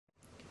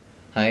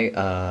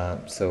Hi,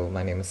 so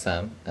my name is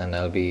Sam, and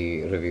I'll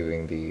be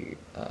reviewing the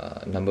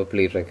number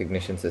plate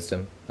recognition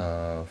system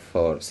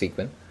for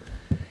Sekuen.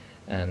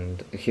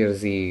 And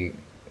here's the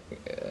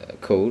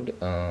code.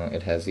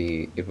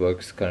 It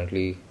works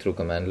currently through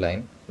command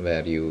line,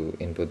 where you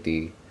input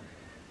the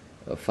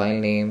file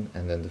name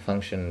and then the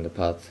function, the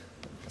path,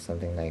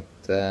 something like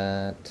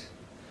that.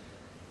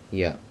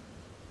 Yeah,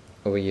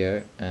 over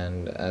here.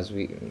 And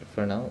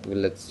for now,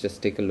 let's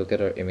just take a look at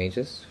our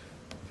images.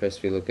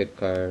 First, we look at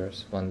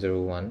cars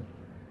 101.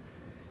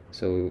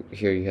 So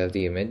here you have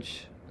the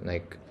image,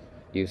 like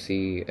you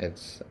see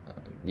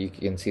you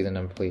can see the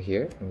number plate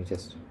here. Let me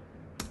just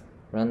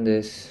run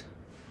this.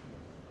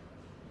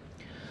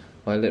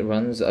 While it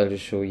runs, I'll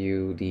just show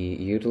you the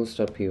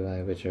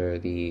utils.py, which are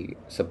the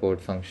support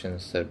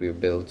functions that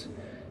we've built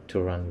to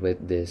run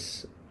with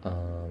this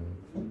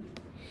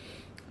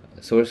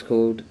source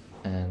code.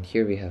 And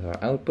here we have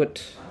our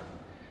output.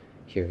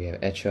 Here we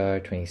have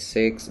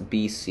HR26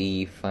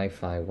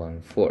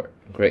 BC5514.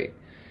 Great.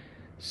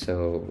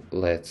 So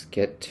let's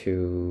get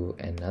to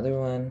another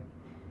one.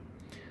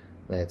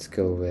 Let's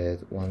go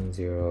with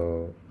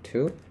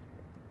 102.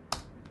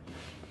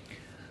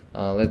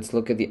 Let's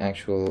look at the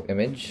actual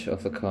image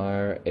of the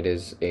car. It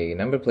is a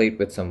number plate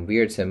with some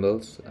weird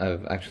symbols.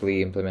 I've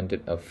actually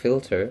implemented a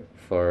filter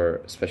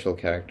for special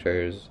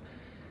characters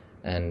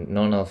and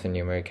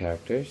non-alphanumeric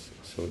characters,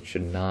 so it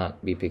should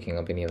not be picking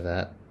up any of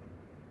that.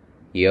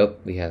 Yep,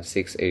 we have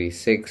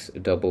 686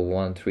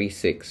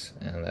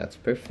 and that's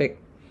perfect.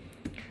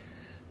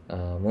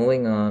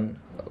 Moving on,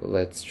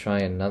 let's try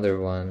another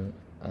one.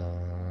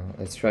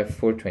 Let's try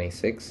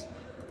 426.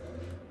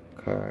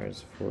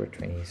 Cars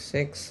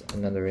 426,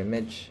 another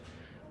image.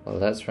 While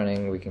that's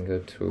running, we can go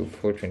to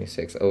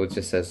 426. Oh, it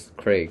just says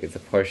Craig. It's a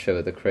Porsche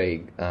with a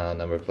Craig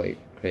number plate.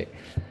 Great.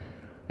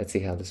 Let's see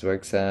how this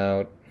works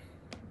out.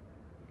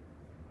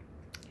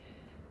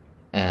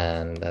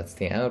 And that's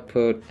the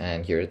output,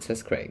 and here it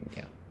says Craig.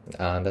 Yeah.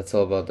 That's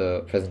all about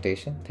the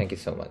presentation. Thank you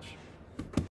so much.